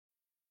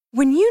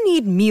When you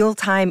need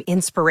mealtime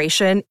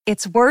inspiration,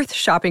 it's worth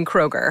shopping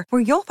Kroger,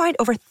 where you'll find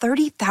over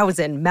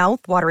 30,000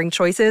 mouth-watering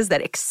choices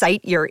that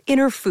excite your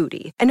inner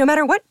foodie. And no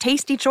matter what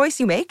tasty choice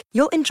you make,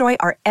 you'll enjoy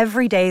our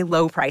everyday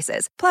low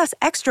prices, plus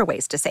extra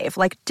ways to save,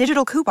 like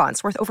digital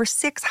coupons worth over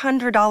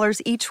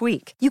 $600 each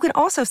week. You can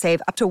also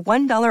save up to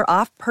 $1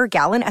 off per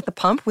gallon at the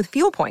pump with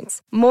fuel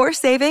points. More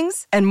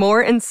savings and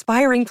more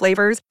inspiring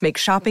flavors make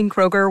shopping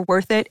Kroger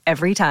worth it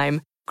every time.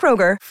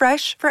 Kroger,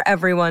 fresh for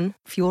everyone.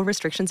 Fuel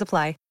restrictions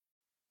apply.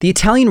 The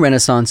Italian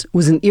Renaissance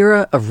was an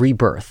era of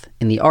rebirth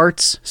in the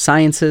arts,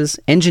 sciences,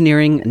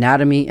 engineering,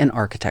 anatomy, and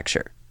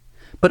architecture,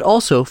 but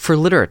also for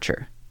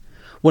literature.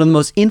 One of the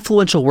most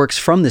influential works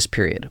from this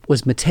period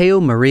was Matteo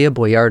Maria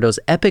Boiardo's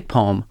epic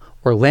poem,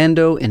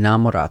 Orlando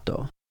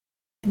Innamorato.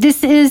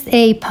 This is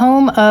a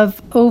poem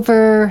of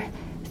over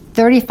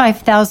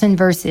 35,000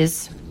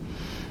 verses.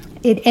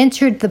 It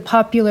entered the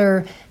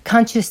popular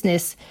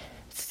consciousness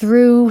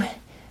through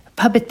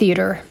puppet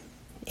theater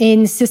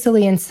in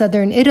Sicily and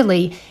southern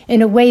Italy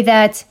in a way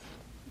that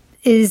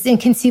is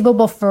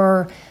inconceivable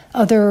for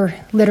other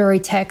literary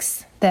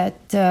texts that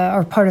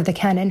are part of the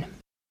canon.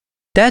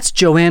 That's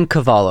Joanne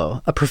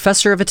Cavallo, a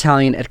professor of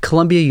Italian at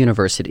Columbia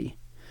University.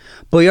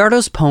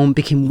 Boiardo's poem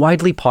became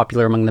widely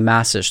popular among the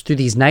masses through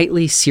these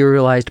nightly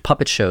serialized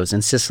puppet shows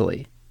in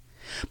Sicily.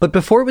 But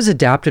before it was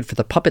adapted for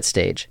the puppet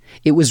stage,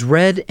 it was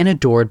read and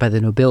adored by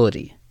the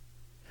nobility.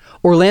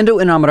 Orlando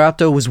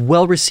Innamorato was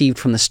well received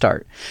from the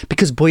start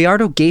because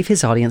Boiardo gave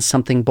his audience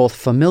something both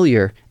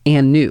familiar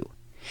and new.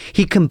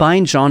 He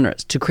combined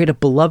genres to create a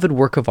beloved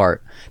work of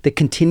art that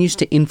continues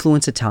to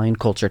influence Italian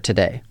culture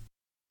today.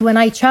 When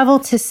I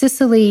traveled to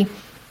Sicily,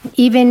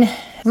 even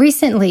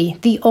recently,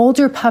 the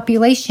older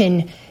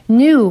population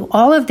knew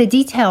all of the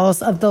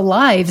details of the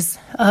lives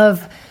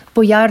of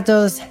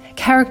Boiardo's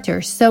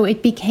characters. So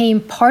it became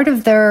part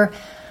of their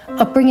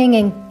upbringing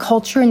and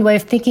culture and way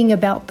of thinking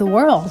about the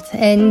world.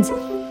 And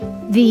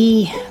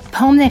the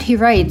poem that he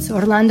writes,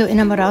 Orlando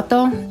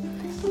Innamorato,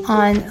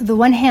 on the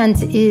one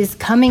hand is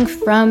coming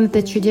from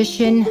the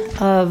tradition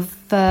of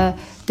the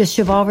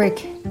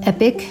chivalric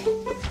epic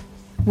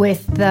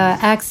with the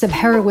acts of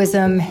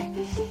heroism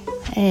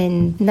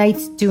and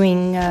knights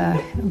doing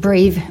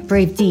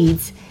brave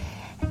deeds.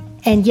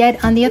 And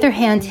yet, on the other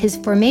hand, his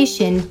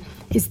formation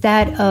is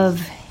that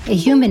of a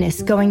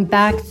humanist, going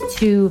back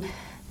to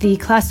the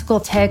classical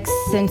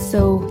texts, and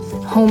so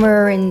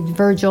Homer and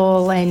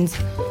Virgil and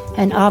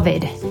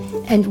Ovid.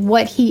 And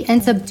what he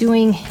ends up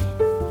doing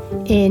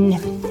in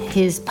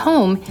his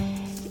poem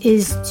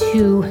is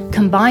to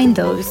combine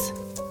those.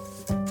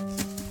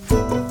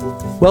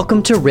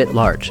 Welcome to Writ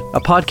Large, a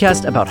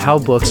podcast about how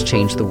books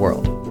change the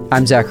world.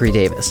 I'm Zachary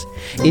Davis.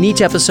 In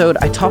each episode,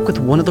 I talk with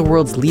one of the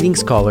world's leading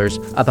scholars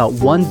about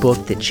one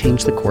book that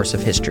changed the course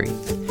of history.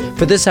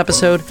 For this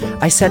episode,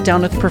 I sat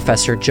down with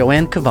Professor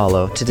Joanne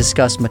Cavallo to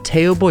discuss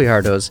Matteo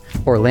Boiardo's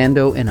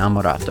Orlando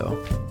Innamorato.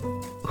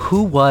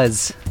 Who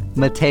was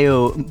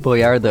Matteo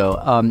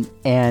Boiardo,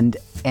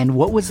 and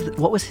what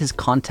was his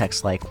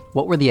context like?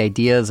 What were the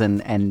ideas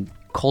and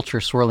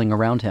culture swirling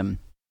around him?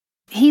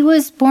 He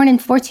was born in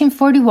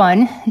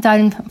 1441,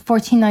 died in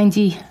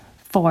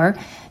 1494,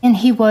 and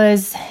he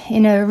was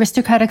in an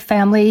aristocratic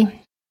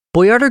family.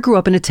 Boiardo grew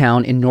up in a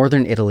town in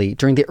northern Italy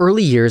during the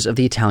early years of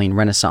the Italian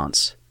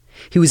Renaissance.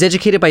 He was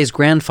educated by his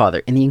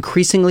grandfather in the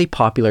increasingly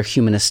popular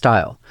humanist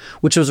style,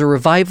 which was a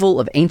revival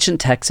of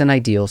ancient texts and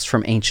ideals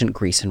from ancient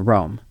Greece and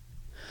Rome.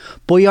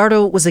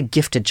 Boiardo was a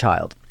gifted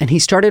child, and he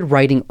started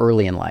writing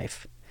early in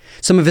life.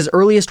 Some of his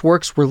earliest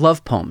works were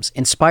love poems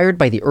inspired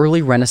by the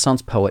early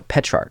Renaissance poet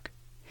Petrarch.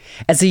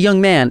 As a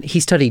young man, he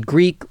studied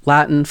Greek,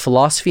 Latin,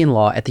 philosophy, and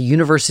law at the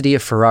University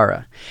of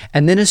Ferrara,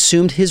 and then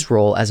assumed his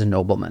role as a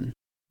nobleman.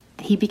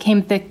 He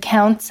became the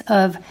Count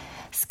of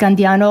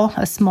Scandiano,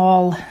 a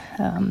small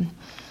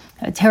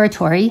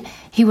territory.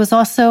 He was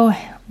also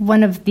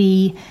one of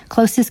the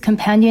closest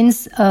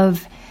companions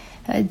of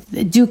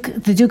the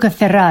Duke of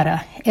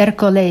Ferrara,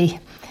 Ercole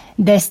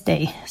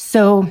d'Este.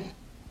 So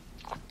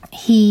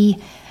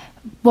he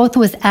both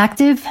was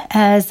active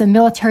as a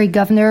military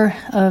governor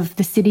of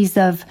the cities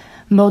of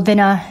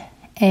Modena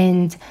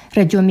and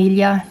Reggio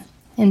Emilia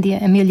in the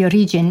Emilia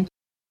region.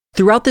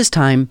 Throughout this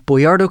time,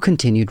 Boiardo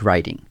continued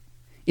writing.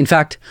 In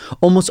fact,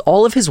 almost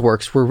all of his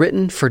works were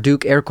written for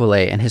Duke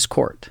Ercole and his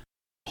court.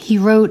 He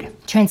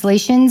wrote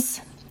translations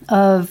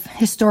of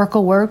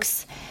historical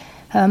works,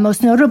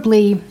 most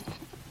notably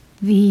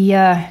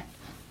the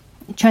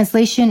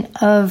translation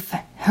of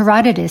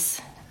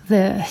Herodotus,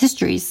 the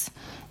histories.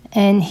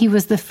 And he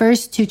was the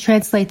first to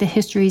translate the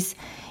histories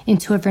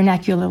into a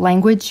vernacular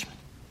language.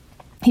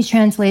 He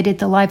translated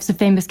the lives of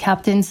famous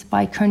captains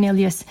by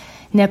Cornelius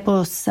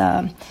Nepos,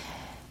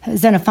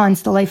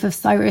 Xenophon's The Life of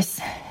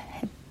Cyrus.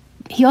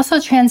 He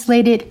also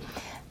translated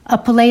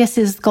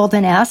Apuleius's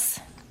Golden Ass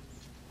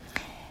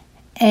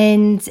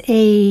and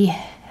a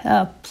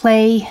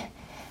play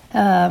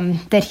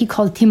that he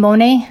called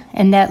Timone,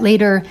 and that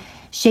later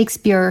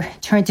Shakespeare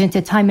turned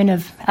into Timon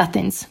of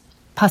Athens,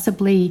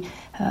 possibly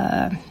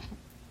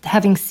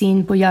having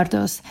seen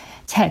Boiardo's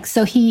text.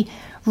 So he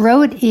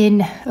wrote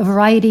in a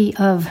variety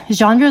of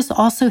genres.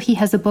 Also, he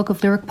has a book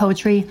of lyric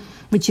poetry,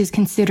 which is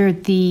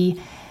considered the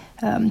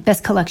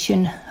best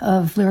collection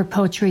of lyric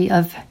poetry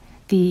of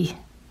the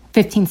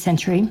 15th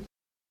century.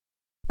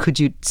 Could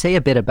you say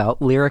a bit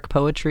about lyric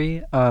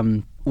poetry?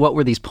 What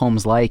were these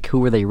poems like? Who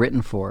were they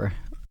written for?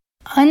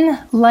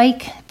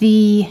 Unlike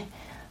the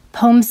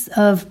poems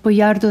of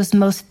Boiardo's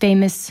most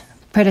famous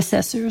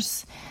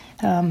predecessors,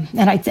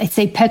 and I'd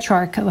say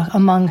Petrarch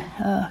among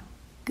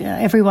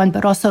everyone,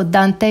 but also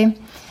Dante,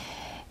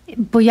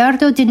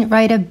 Boiardo didn't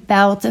write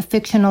about a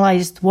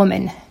fictionalized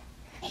woman.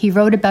 He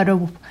wrote about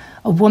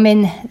a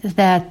woman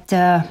that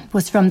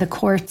was from the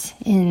court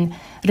in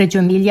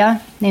Reggio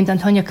Emilia named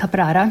Antonia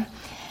Caprara,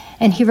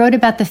 and he wrote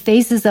about the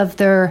phases of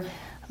their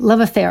love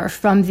affair,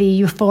 from the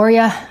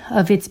euphoria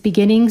of its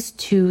beginnings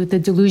to the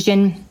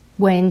delusion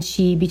when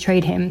she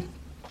betrayed him,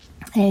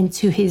 and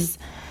to his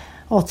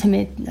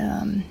ultimate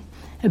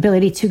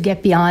ability to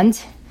get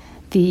beyond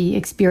the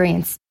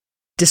experience.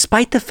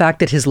 Despite the fact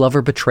that his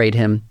lover betrayed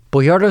him,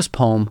 Boiardo's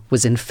poem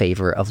was in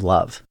favor of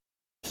love.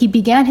 He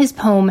began his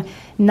poem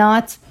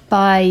not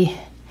by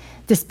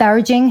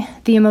disparaging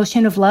the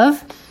emotion of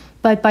love,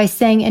 but by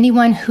saying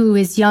anyone who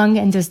is young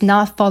and does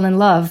not fall in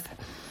love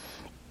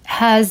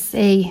has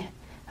a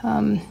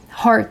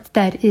heart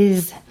that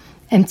is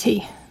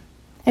empty.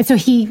 And so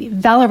he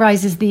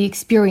valorizes the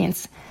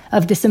experience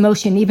of this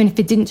emotion, even if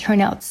it didn't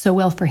turn out so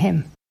well for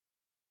him.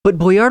 But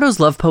Boiardo's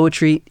love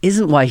poetry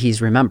isn't why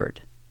he's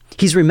remembered.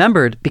 He's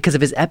remembered because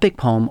of his epic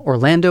poem,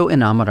 Orlando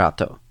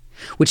Innamorato,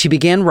 which he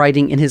began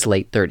writing in his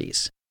late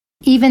 30s.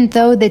 Even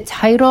though the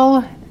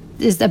title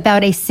is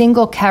about a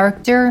single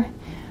character,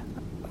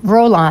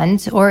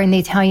 Roland, or in the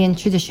Italian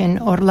tradition,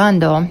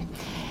 Orlando,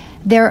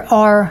 there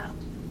are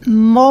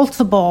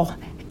multiple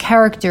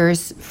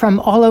characters from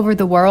all over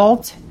the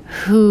world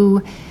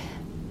who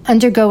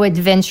undergo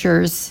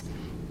adventures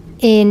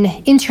in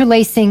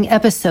interlacing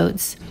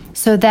episodes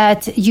so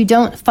that you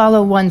don't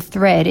follow one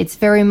thread. It's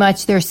very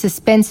much there's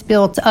suspense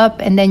built up,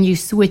 and then you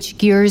switch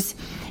gears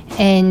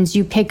and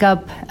you pick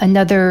up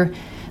another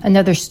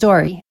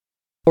story.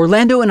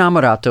 Orlando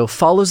Innamorato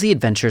follows the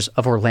adventures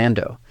of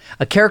Orlando,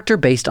 a character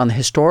based on the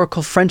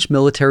historical French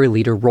military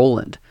leader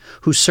Roland,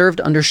 who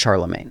served under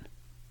Charlemagne.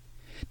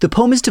 The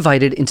poem is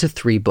divided into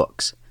 3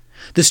 books.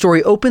 The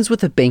story opens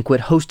with a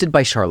banquet hosted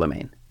by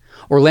Charlemagne.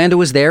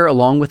 Orlando is there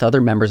along with other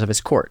members of his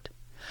court.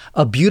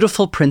 A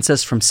beautiful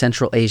princess from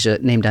Central Asia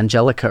named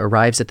Angelica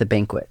arrives at the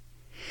banquet.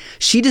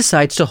 She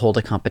decides to hold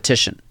a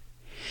competition.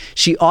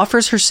 She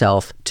offers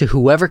herself to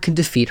whoever can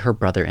defeat her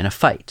brother in a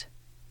fight.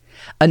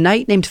 A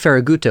knight named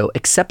Ferraguto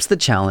accepts the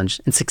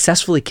challenge and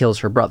successfully kills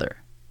her brother.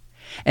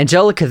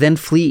 Angelica then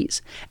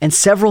flees, and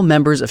several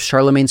members of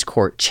Charlemagne's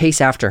court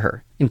chase after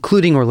her,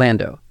 including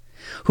Orlando,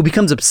 who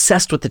becomes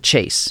obsessed with the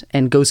chase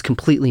and goes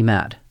completely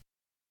mad.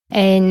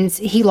 And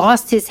he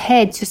lost his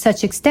head to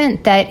such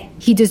extent that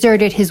he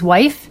deserted his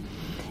wife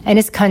and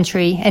his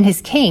country and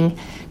his king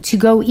to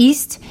go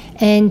east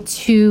and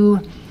to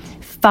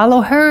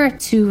follow her,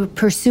 to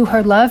pursue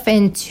her love,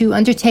 and to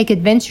undertake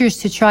adventures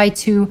to try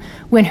to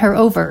win her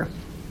over.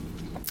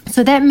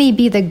 So that may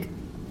be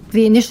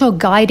the initial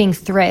guiding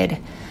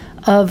thread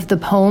of the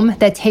poem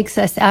that takes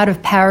us out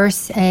of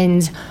Paris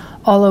and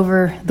all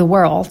over the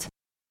world.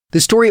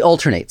 The story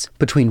alternates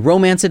between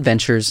romance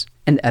adventures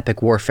and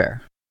epic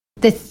warfare.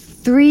 The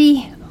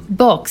 3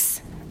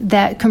 books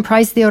that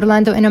comprise the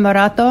Orlando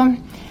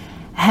Innamorato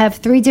have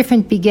 3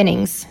 different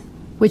beginnings,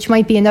 which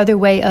might be another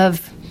way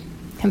of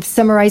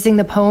summarizing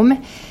the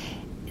poem.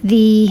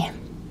 The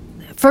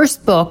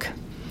first book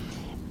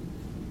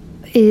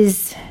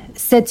is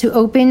said to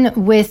open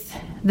with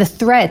the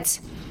threat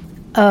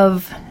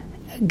of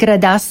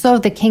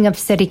Gradasso, the king of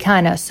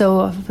Sericana,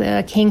 so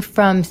a king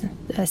from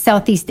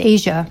Southeast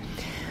Asia,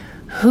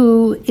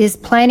 who is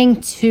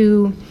planning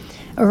to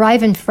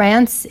arrive in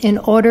France in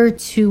order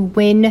to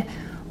win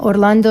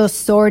Orlando's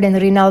sword and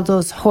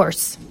Rinaldo's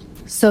horse.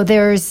 So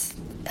there's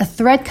a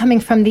threat coming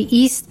from the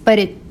east, but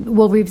it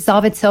will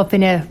resolve itself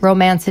in a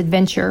romance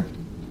adventure.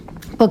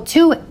 Book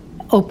 2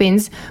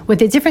 opens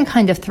with a different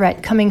kind of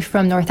threat coming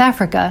from North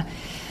Africa.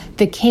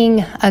 The king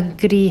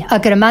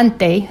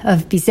Agramante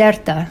of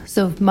Bizerta,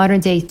 so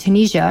modern-day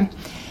Tunisia,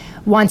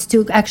 wants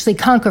to actually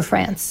conquer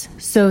France.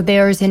 So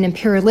there's an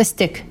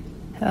imperialistic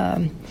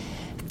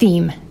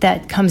theme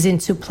that comes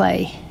into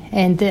play,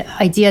 and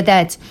the idea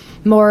that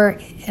more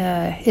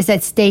is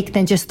at stake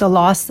than just the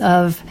loss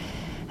of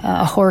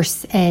a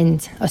horse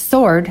and a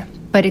sword,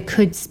 but it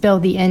could spell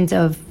the end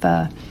of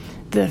the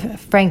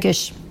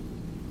Frankish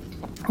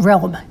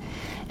realm.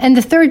 And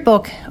the third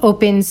book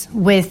opens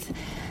with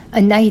a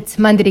knight,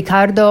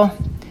 Mandricardo,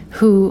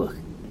 who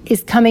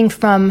is coming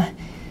from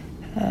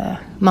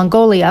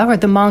Mongolia, or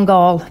the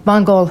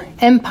Mongol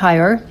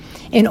Empire,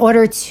 in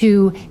order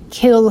to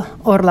kill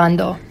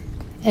Orlando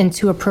and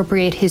to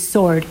appropriate his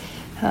sword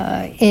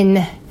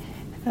in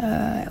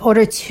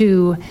order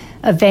to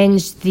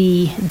avenge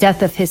the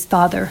death of his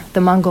father,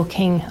 the Mongol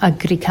king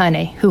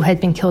Agrikkane, who had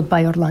been killed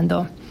by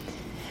Orlando.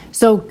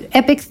 So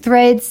epic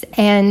threads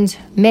and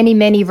many,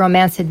 many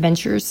romance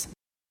adventures.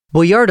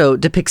 Boiardo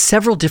depicts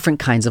several different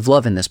kinds of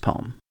love in this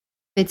poem.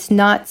 It's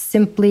not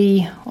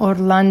simply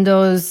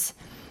Orlando's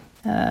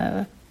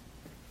head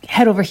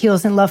over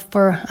heels in love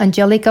for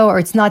Angelica, or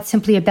it's not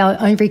simply about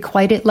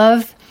unrequited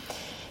love.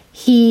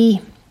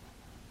 He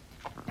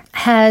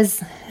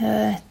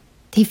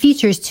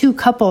features two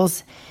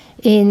couples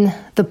in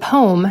the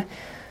poem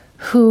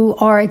who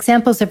are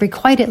examples of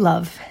requited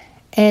love.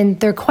 And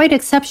they're quite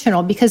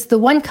exceptional because the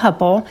one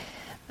couple,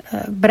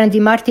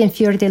 Brandimarte and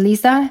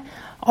Fiordalisa,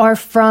 are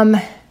from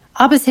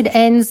opposite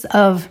ends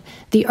of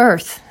the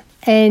earth.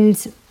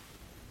 And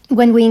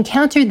when we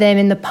encounter them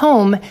in the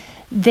poem,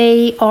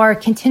 they are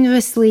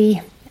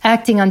continuously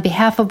acting on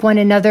behalf of one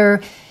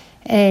another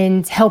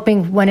and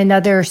helping one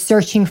another,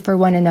 searching for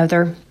one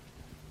another.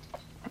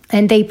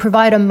 And they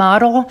provide a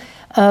model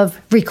of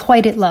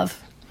requited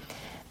love.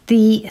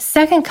 The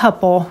second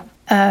couple,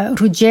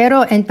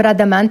 Ruggiero and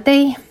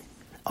Bradamante,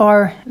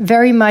 are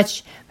very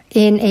much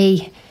in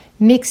a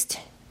mixed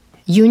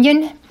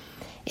union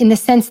in the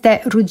sense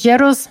that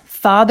Ruggiero's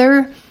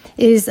father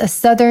is a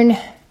southern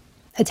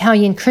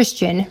Italian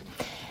Christian,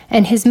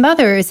 and his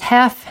mother is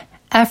half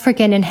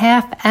African and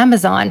half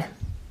Amazon,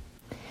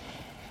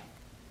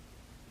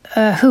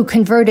 who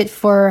converted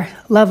for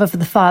love of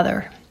the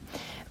father.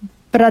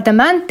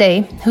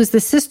 Bradamante, who's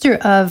the sister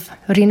of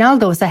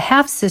Rinaldo, is a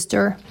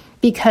half-sister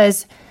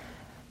because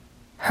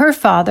her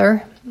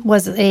father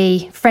was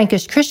a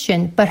Frankish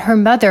Christian, but her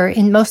mother,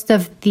 in most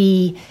of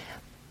the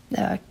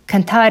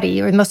cantari,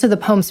 or most of the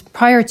poems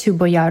prior to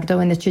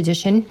Boiardo in the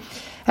tradition,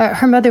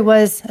 her mother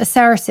was a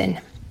Saracen.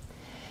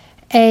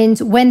 And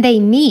when they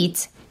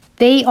meet,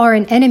 they are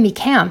in enemy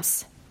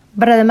camps.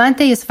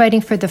 Bradamante is fighting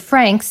for the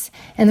Franks,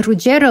 and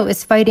Ruggiero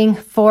is fighting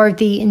for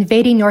the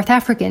invading North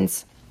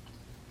Africans.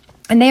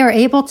 And they are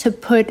able to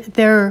put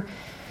their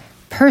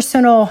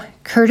personal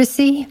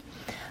courtesy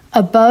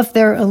above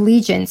their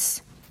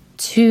allegiance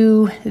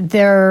to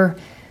their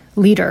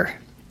leader.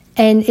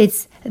 And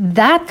it's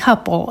that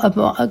couple,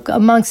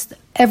 amongst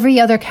every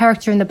other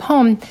character in the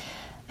poem,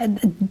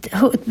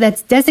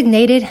 that's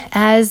designated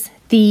as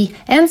the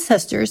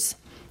ancestors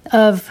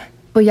of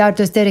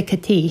Boiardo's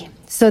dedicatee.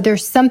 So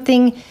there's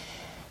something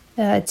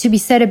to be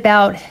said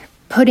about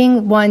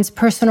putting one's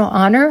personal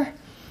honor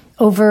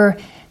over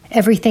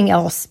everything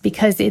else,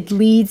 because it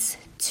leads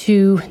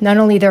to not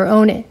only their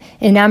own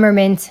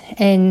enamorment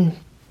and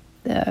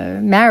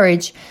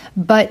marriage,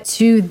 but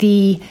to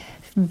the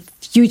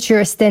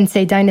future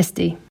Estense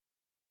dynasty.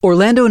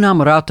 Orlando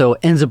Innamorato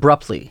ends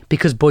abruptly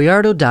because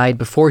Boiardo died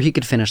before he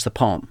could finish the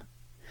poem.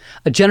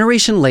 A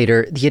generation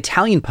later, the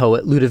Italian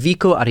poet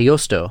Ludovico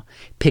Ariosto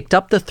picked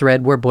up the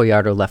thread where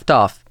Boiardo left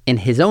off in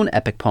his own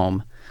epic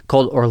poem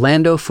called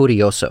Orlando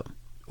Furioso,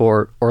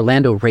 or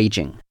Orlando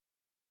Raging.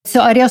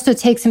 So Ariosto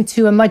takes him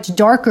to a much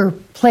darker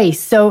place.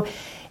 So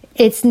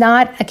it's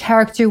not a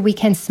character we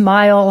can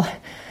smile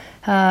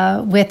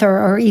with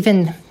or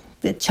even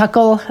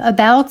chuckle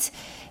about.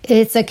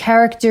 It's a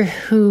character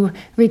who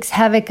wreaks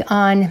havoc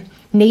on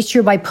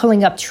nature by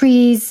pulling up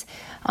trees,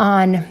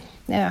 on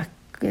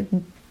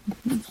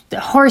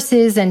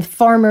horses and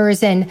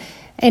farmers and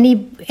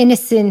any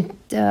innocent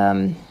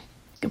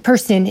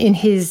person in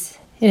his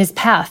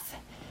path,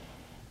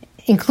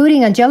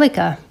 including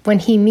Angelica. When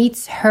he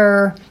meets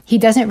her, he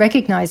doesn't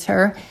recognize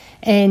her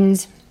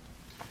and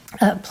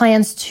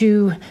plans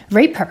to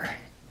rape her,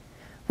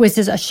 which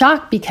is a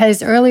shock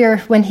because earlier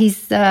when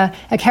he's a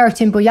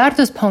character in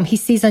Boiardo's poem, he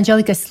sees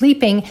Angelica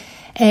sleeping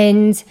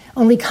and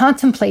only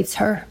contemplates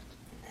her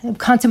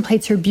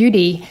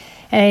beauty.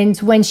 And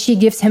when she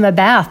gives him a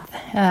bath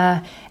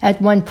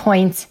at one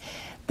point,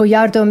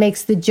 Boiardo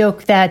makes the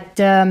joke that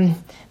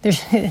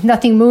there's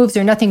nothing moves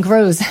or nothing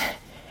grows.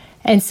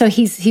 And so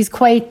he's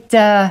quite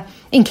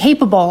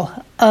incapable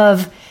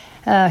of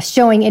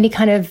showing any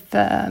kind of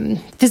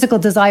physical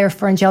desire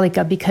for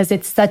Angelica because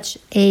it's such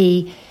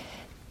a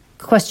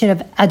question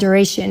of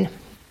adoration.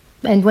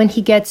 And when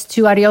he gets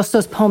to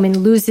Ariosto's poem and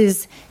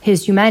loses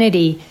his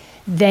humanity,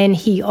 then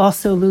he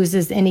also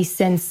loses any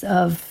sense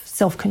of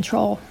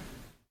self-control.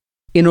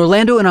 In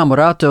Orlando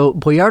Innamorato,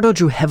 Boiardo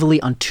drew heavily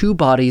on two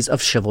bodies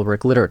of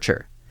chivalric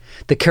literature,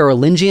 the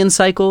Carolingian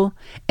cycle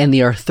and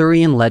the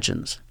Arthurian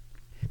legends.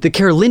 The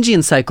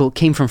Carolingian cycle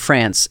came from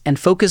France and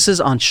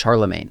focuses on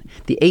Charlemagne,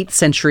 the 8th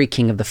century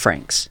king of the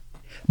Franks.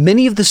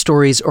 Many of the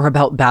stories are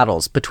about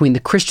battles between the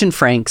Christian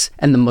Franks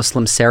and the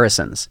Muslim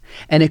Saracens,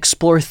 and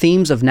explore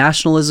themes of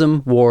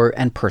nationalism, war,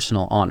 and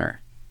personal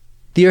honor.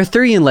 The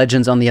Arthurian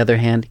legends, on the other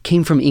hand,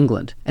 came from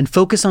England and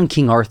focus on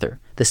King Arthur,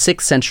 the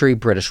 6th century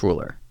British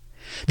ruler.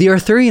 The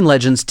Arthurian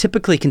legends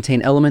typically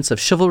contain elements of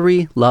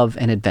chivalry, love,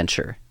 and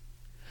adventure.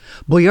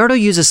 Boiardo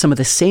uses some of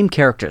the same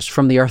characters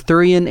from the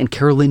Arthurian and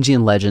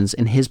Carolingian legends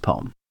in his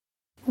poem.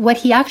 What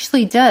he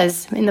actually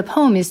does in the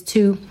poem is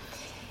to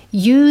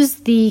use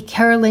the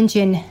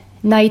Carolingian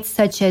knights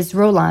such as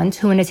Roland,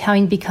 who in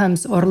Italian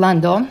becomes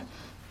Orlando,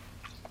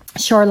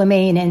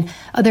 Charlemagne, and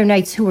other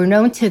knights who were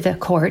known to the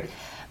court,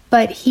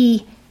 but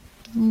he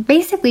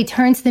basically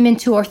turns them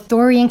into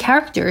Arthurian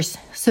characters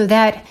so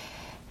that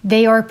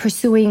they are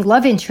pursuing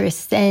love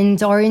interests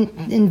and are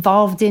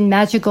involved in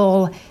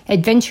magical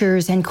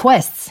adventures and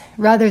quests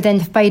rather than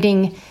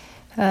fighting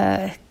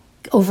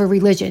over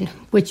religion,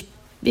 which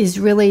is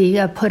really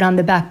put on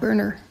the back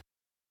burner.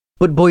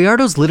 But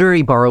Boiardo's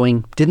literary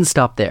borrowing didn't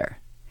stop there.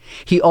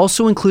 He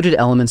also included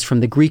elements from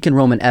the Greek and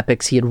Roman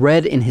epics he had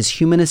read in his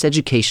humanist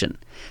education,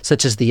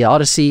 such as the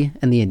Odyssey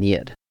and the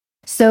Aeneid.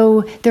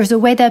 So there's a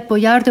way that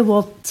Boiardo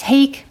will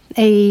take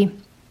a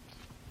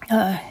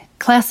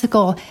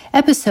classical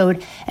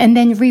episode and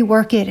then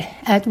rework it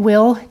at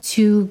will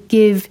to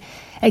give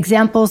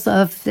examples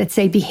of, let's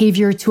say,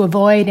 behavior to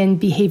avoid and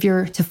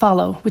behavior to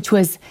follow, which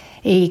was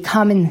a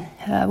common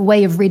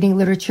way of reading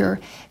literature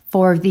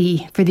for the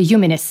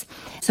humanists.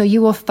 So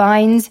you will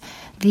find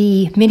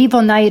the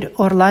medieval knight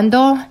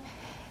Orlando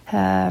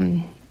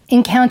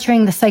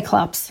encountering the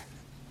Cyclops.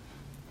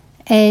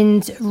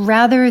 And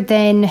rather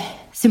than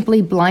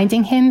simply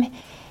blinding him,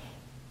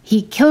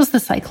 he kills the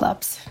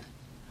Cyclops.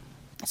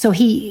 So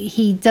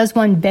he does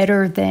one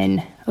better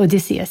than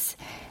Odysseus.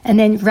 And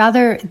then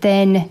rather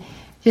than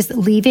just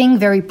leaving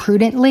very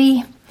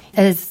prudently,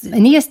 as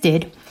Aeneas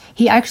did,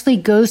 he actually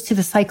goes to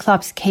the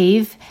Cyclops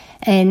cave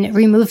and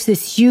removes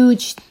this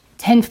huge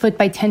 10-foot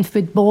by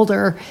 10-foot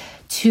boulder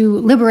to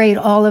liberate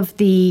all of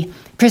the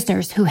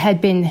prisoners who had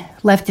been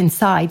left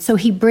inside. So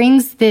he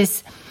brings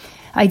this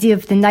idea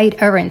of the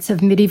knight errant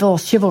of medieval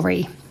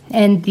chivalry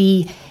and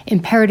the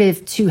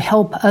imperative to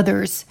help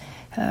others,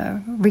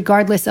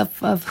 regardless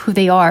of who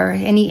they are,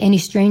 any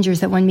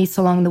strangers that one meets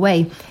along the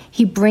way.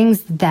 He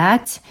brings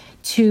that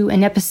to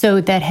an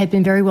episode that had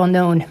been very well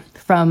known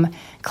from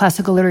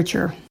classical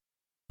literature.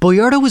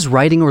 Boiardo was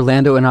writing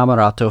Orlando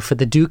Innamorato for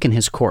the Duke and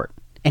his court,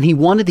 and he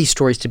wanted these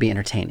stories to be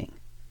entertaining.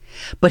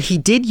 But he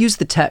did use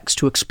the text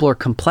to explore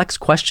complex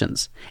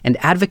questions and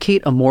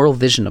advocate a moral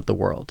vision of the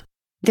world.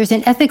 There's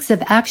an ethics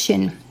of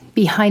action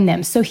behind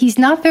them. So he's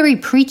not very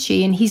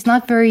preachy and he's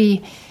not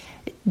very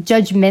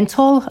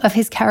judgmental of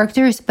his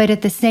characters, but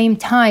at the same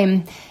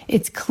time,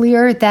 it's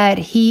clear that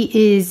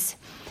he is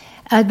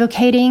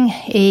advocating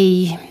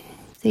a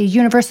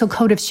universal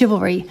code of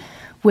chivalry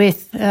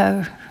with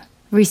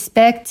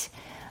respect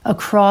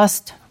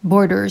across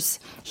borders.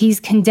 He's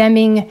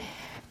condemning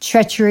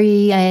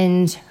treachery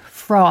and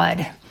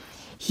fraud.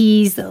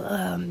 He's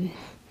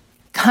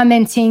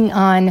commenting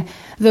on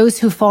those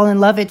who fall in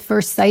love at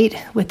first sight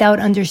without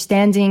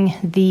understanding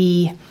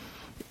the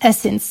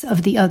essence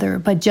of the other,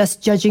 but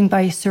just judging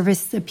by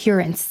surface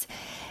appearance.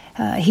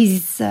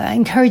 He's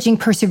encouraging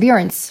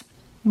perseverance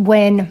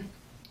when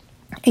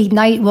a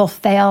knight will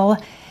fail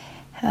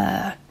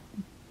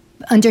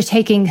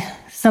undertaking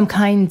some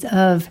kind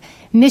of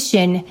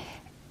mission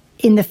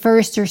in the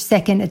first or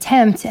second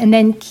attempt, and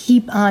then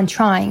keep on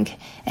trying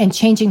and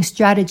changing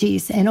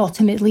strategies and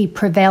ultimately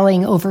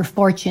prevailing over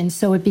fortune.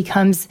 So it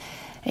becomes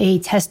a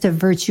test of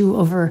virtue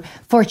over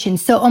fortune.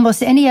 So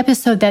almost any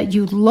episode that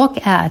you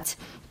look at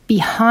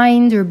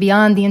behind or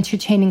beyond the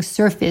entertaining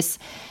surface,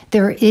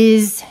 there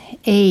is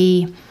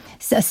a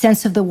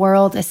sense of the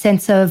world, a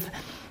sense of,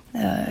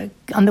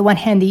 on the one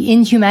hand, the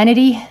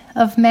inhumanity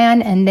of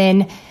man, and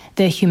then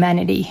the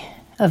humanity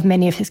of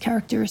many of his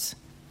characters.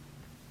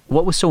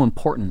 What was so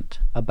important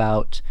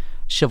about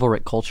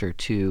chivalric culture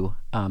to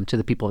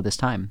the people of this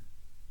time?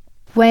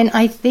 When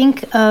I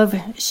think of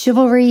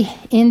chivalry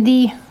in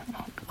the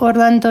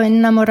Orlando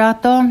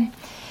Innamorato,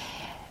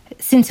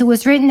 since it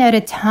was written at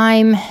a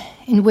time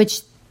in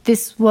which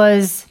this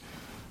was,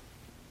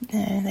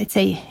 let's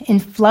say, in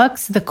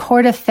flux, the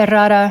court of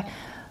Ferrara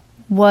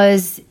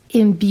was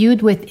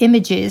imbued with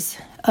images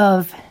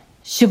of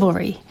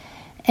chivalry.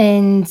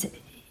 And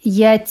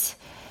yet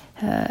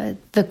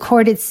the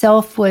court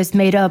itself was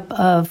made up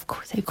of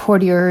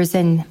courtiers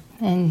and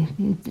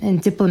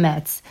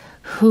diplomats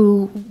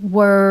who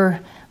were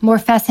more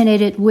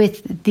fascinated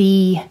with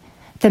the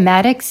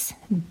thematics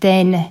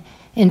than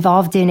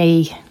involved in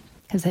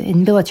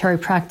in military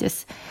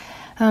practice.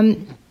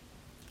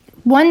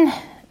 One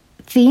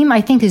theme,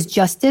 I think, is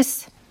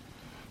justice,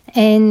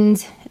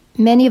 and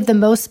many of the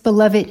most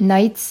beloved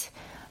knights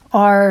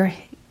are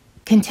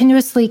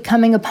continuously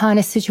coming upon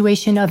a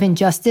situation of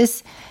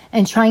injustice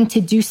and trying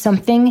to do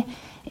something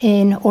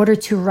in order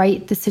to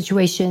right the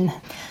situation.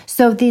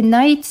 So the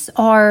knights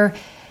are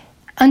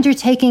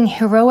undertaking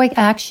heroic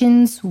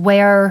actions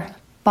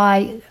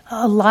whereby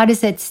a lot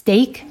is at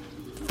stake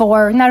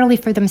for not only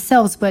for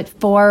themselves, but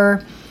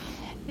for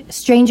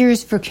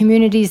strangers, for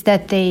communities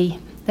that they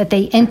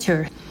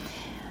enter.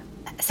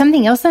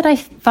 Something else that I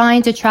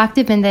find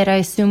attractive and that I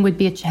assume would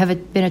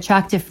have been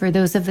attractive for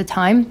those of the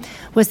time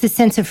was the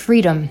sense of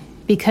freedom,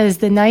 because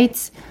the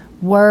knights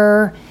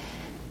were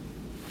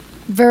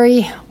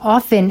very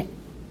often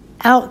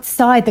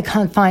outside the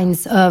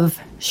confines of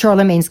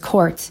Charlemagne's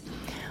court.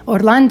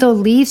 Orlando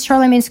leaves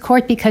Charlemagne's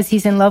court because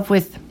he's in love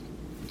with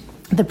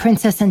the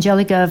Princess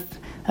Angelica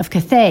of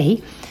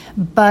Cathay,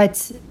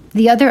 but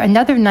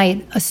another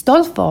knight,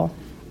 Astolfo,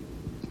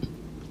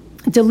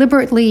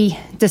 deliberately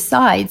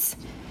decides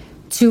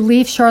to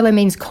leave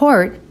Charlemagne's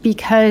court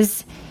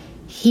because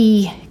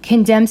he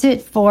condemns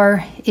it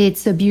for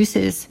its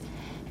abuses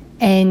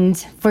and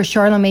for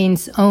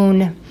Charlemagne's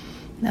own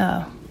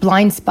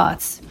blind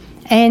spots.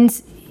 And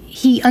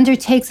he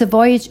undertakes a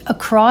voyage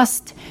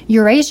across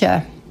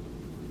Eurasia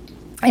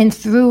and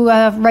through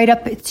right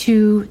up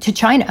to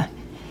China.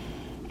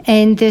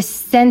 And this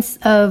sense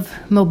of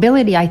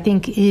mobility, I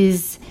think,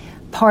 is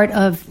part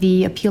of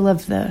the appeal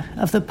of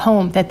the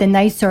poem, that the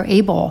knights are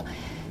able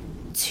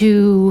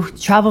to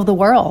travel the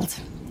world.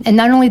 And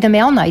not only the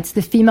male knights,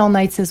 the female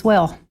knights as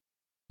well.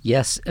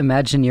 Yes,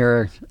 imagine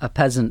you're a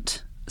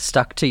peasant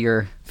stuck to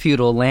your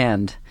feudal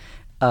land.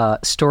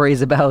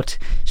 Stories about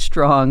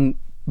strong,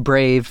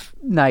 brave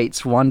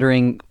knights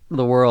wandering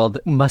the world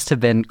must have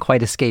been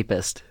quite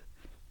escapist.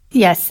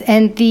 Yes,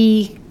 and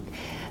the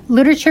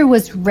literature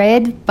was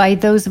read by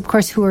those, of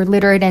course, who were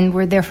literate and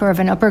were therefore of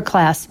an upper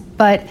class.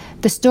 But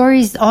the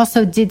stories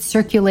also did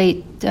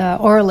circulate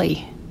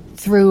orally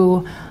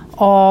through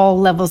all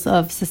levels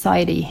of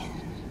society.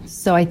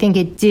 So I think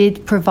it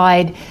did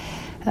provide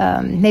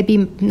maybe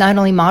not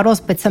only models,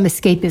 but some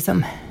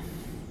escapism.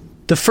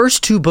 The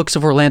first two books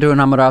of Orlando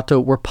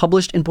Innamorato were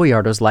published in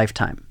Boiardo's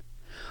lifetime.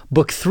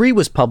 Book 3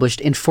 was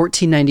published in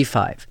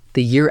 1495,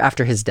 the year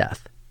after his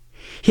death.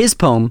 His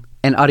poem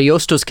and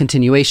Ariosto's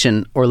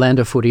continuation,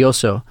 Orlando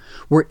Furioso,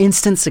 were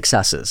instant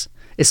successes,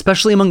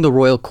 especially among the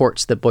royal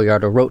courts that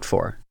Boiardo wrote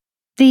for.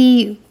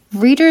 The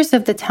readers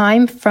of the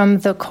time from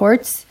the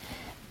courts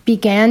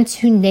began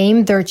to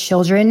name their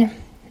children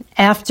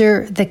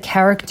after the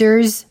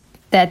characters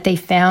that they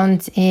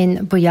found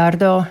in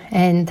Boiardo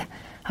and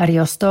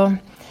Ariosto.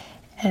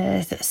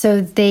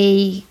 So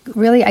they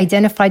really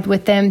identified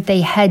with them. They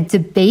had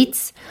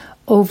debates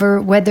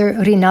over whether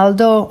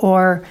Rinaldo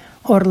or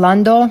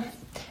Orlando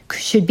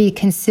should be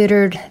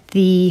considered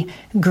the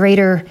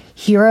greater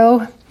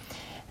hero.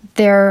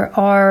 There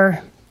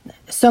are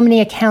so many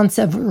accounts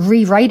of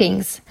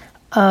rewritings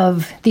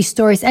of these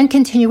stories and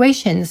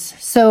continuations.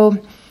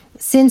 So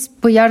since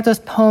Boiardo's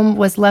poem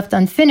was left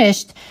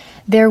unfinished,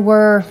 there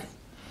were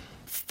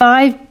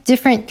 5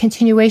 different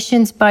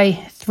continuations by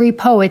 3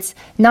 poets,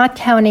 not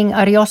counting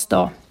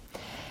Ariosto,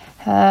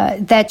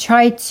 that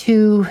tried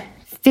to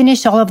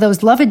finish all of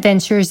those love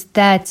adventures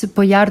that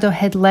Boiardo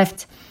had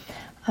left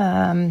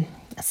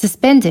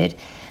suspended.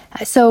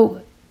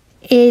 So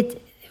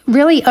it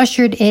really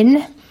ushered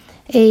in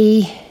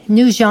a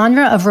new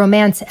genre of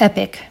romance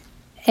epic,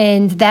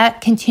 and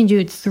that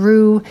continued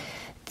through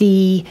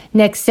the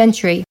next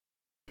century.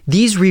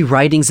 These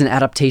rewritings and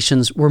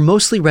adaptations were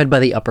mostly read by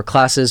the upper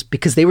classes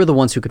because they were the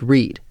ones who could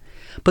read.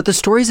 But the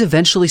stories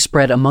eventually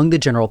spread among the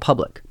general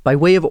public by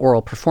way of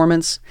oral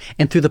performance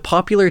and through the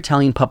popular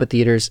Italian puppet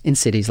theaters in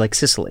cities like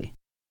Sicily.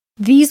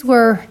 These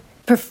were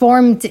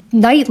performed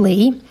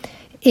nightly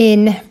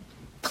in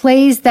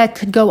plays that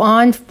could go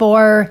on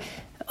for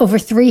over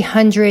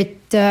 300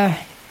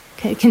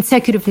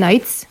 consecutive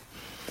nights,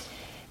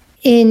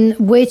 in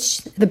which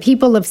the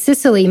people of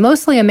Sicily,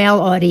 mostly a male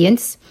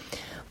audience,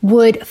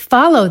 would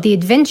follow the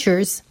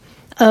adventures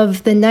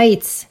of the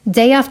knights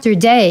day after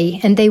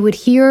day, and they would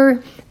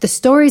hear the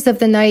stories of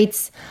the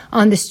knights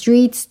on the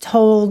streets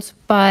told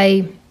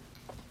by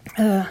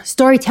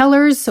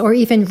storytellers, or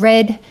even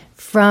read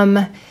from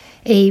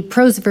a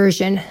prose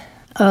version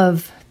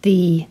of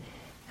the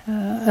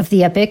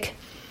epic.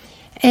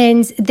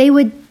 And they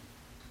would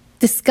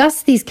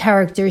discuss these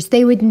characters.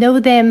 They would know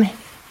them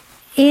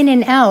in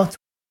and out.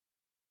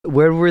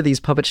 Where were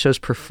these puppet shows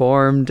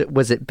performed?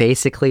 Was it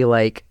basically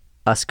like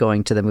us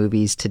going to the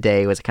movies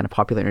today? Was it kind of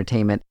popular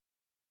entertainment?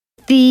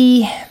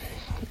 The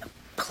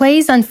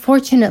plays,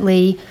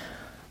 unfortunately,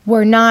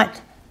 were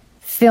not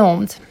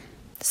filmed.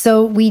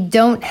 So we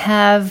don't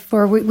have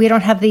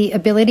the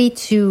ability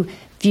to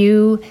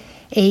view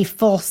a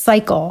full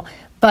cycle,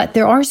 but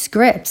there are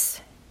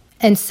scripts.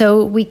 And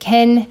so we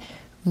can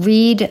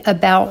read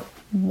about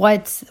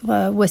what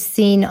was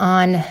seen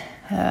on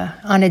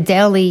a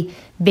daily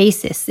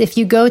basis. If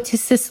you go to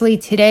Sicily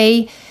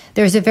today,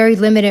 there's a very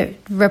limited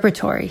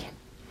repertory.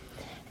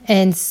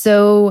 And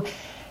so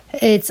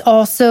it's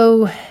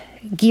also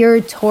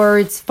geared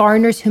towards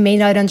foreigners who may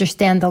not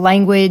understand the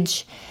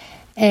language.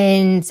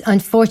 And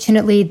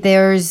unfortunately,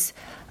 there's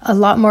a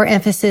lot more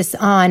emphasis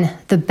on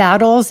the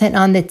battles and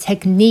on the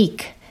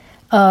technique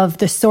of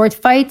the sword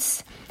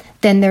fights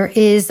than there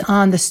is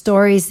on the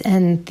stories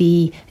and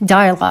the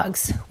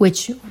dialogues,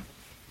 which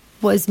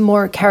was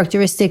more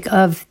characteristic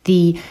of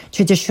the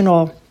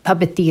traditional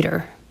puppet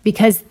theater,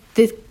 because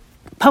the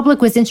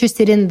public was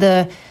interested in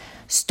the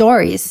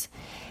stories.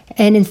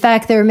 And in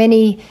fact, there are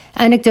many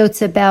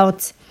anecdotes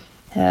about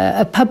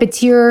a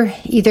puppeteer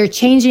either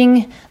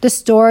changing the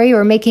story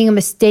or making a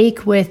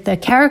mistake with a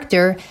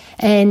character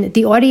and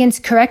the audience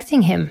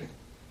correcting him,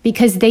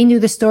 because they knew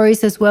the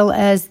stories as well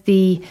as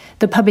the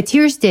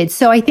puppeteers did.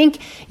 So I think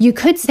you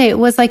could say it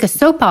was like a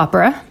soap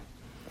opera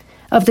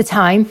of the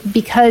time,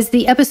 because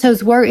the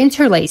episodes were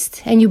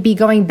interlaced and you'd be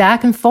going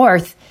back and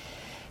forth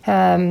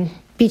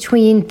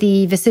between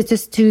the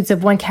vicissitudes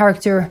of one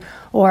character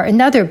or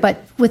another.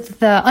 But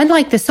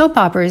unlike the soap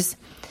operas,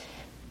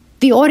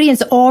 the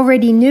audience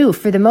already knew,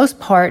 for the most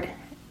part,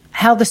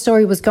 how the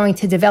story was going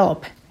to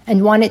develop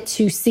and wanted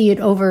to see it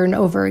over and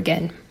over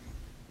again.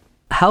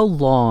 how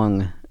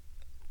long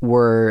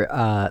were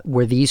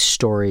these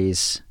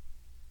stories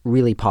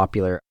really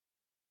popular?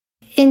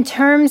 In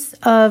terms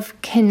of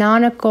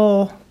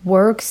canonical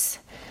works,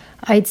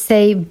 I'd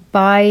say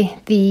by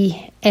the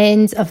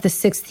end of the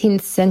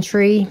 16th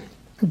century,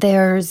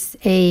 there's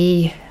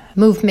a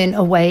movement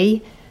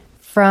away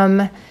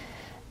from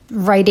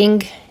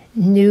writing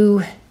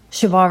new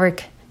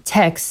chivalric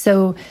texts.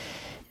 So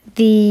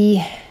the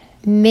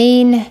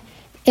main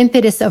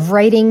impetus of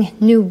writing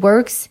new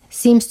works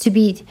seems to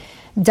be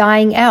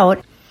dying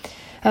out.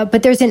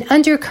 But there's an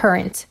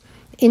undercurrent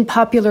in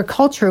popular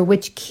culture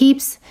which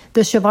keeps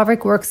the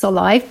chivalric works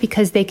alive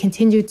because they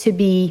continue to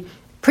be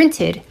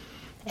printed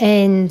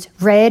and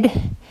read,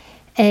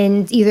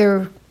 and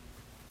either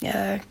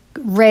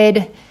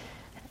read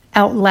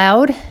out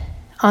loud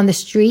on the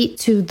street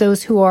to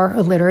those who are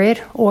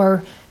illiterate,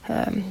 or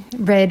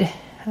read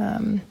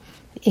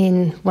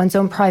in one's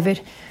own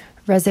private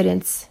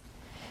residence.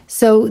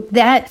 So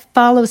that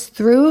follows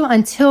through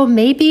until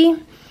maybe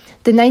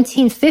the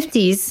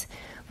 1950s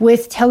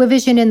with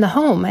television in the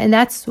home. And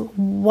that's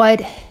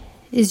what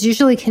is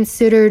usually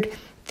considered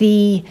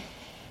the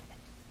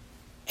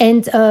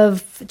end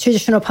of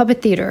traditional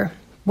puppet theater,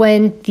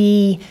 when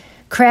the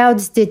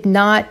crowds did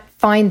not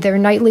find their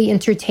nightly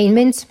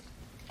entertainment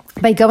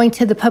by going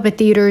to the puppet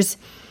theaters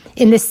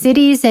in the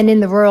cities and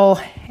in the rural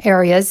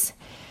areas,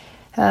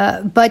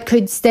 but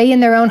could stay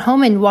in their own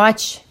home and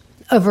watch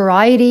a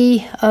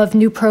variety of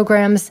new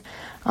programs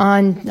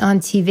on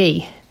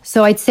TV.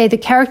 So I'd say the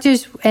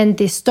characters and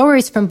the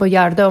stories from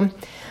Boiardo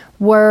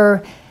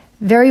were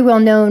very well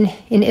known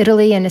in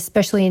Italy and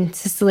especially in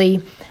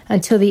Sicily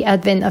until the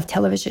advent of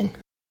television.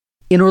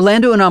 In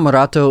Orlando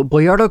Innamorato,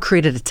 Boiardo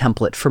created a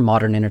template for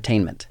modern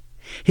entertainment.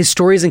 His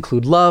stories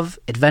include love,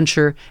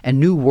 adventure, and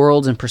new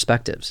worlds and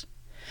perspectives.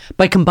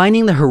 By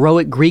combining the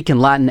heroic Greek and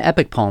Latin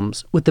epic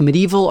poems with the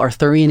medieval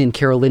Arthurian and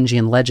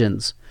Carolingian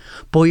legends,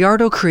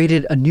 Boiardo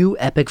created a new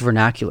epic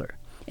vernacular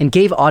and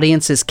gave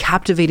audiences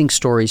captivating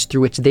stories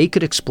through which they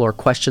could explore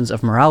questions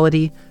of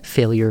morality,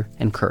 failure,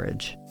 and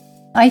courage.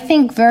 I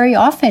think very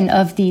often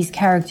of these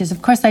characters.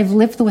 Of course, I've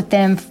lived with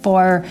them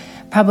for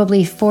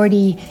probably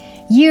 40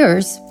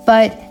 years,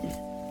 but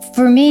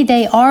for me,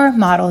 they are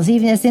models.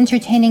 Even as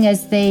entertaining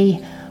as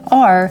they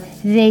are,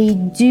 they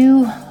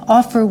do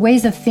offer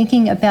ways of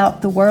thinking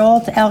about the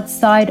world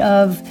outside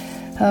of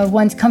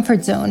one's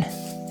comfort zone.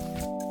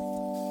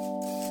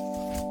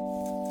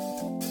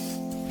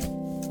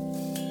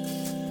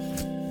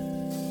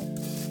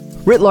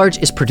 Writ Large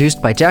is produced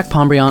by Jack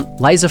Pombriant,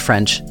 Liza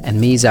French, and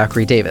me,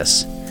 Zachary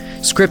Davis.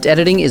 Script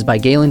editing is by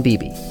Galen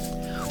Beebe.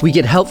 We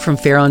get help from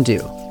Fair Undo.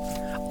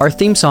 Our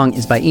theme song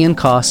is by Ian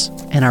Koss,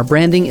 and our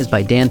branding is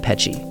by Dan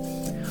Pecci.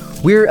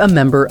 We're a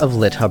member of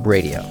LitHub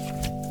Radio.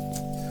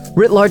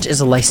 Writ Large is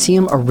a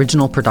Lyceum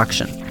original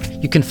production.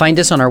 You can find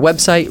us on our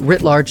website,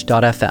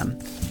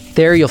 writlarge.fm.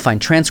 There you'll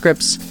find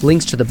transcripts,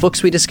 links to the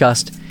books we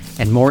discussed,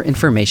 and more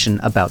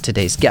information about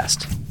today's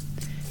guest.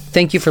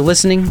 Thank you for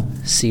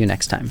listening. See you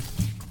next time.